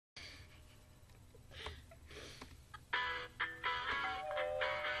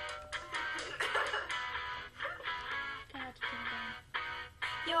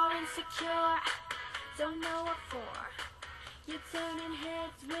insecure, don't know what for. You're turning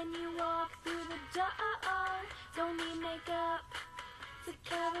heads when you walk through the door. Don't need makeup to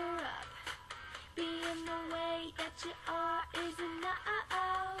cover up. Being the way that you are is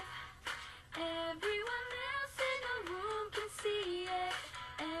enough. Everyone else in the room can see it.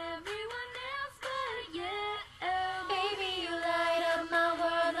 Everyone else but you. Baby, you light up my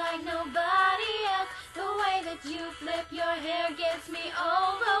world like nobody else. The way that you flip your hair gets me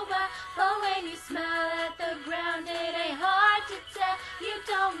overwhelmed. But when you smile at the ground, it ain't hard to tell. You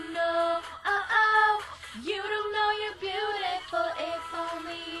don't know, you don't know you're beautiful. If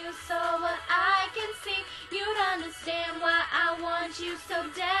only you saw what I can see, you'd understand why I want you so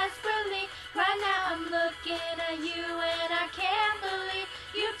desperately. Right now I'm looking at you and I can't believe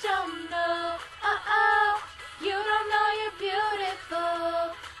you don't know, you don't know you're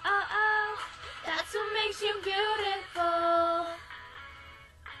beautiful, that's what makes you beautiful.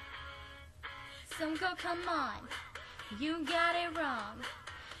 Some girl, come on, you got it wrong.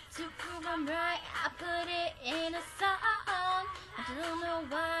 To prove I'm right, I put it in a song. I don't know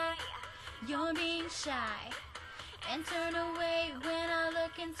why you're being shy and turn away when I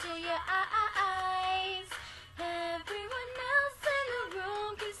look into your eyes. Everyone else in the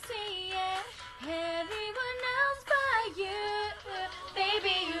room can see it. Everyone else but you.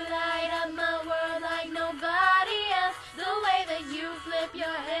 Baby, you light up my world like nobody else. The way that you flip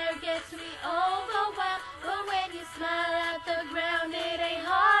your hair gets me overwhelmed. But when you smile at the ground, it ain't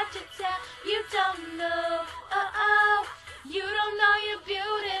hard to tell. You don't know, you don't know you're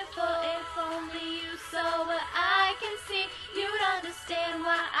beautiful. If only you saw what I can see, you'd understand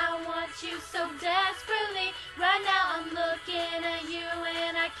why I want you so desperately. Right now I'm looking at you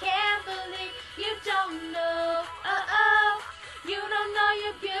and I can't believe you don't know, you don't know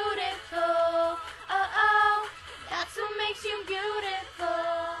you're beautiful, that's what makes you beautiful.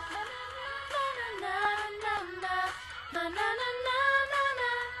 Na na na na na na na na na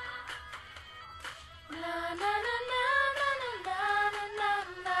na. Na na na na na na na na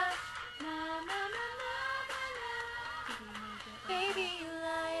na. Na na na na na. Baby, you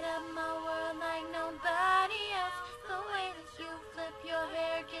light up my world like nobody else. The way that you flip your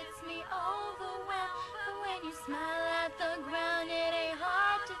hair gets me overwhelmed. But when you smile at the ground, it ain't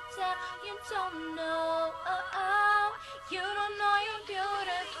hard to tell. You don't know, you don't know you're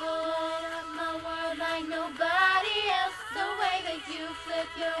beautiful. Light up my world like nobody else. The way that you flip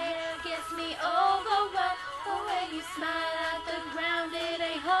your hair gets me overwhelmed. But when you smile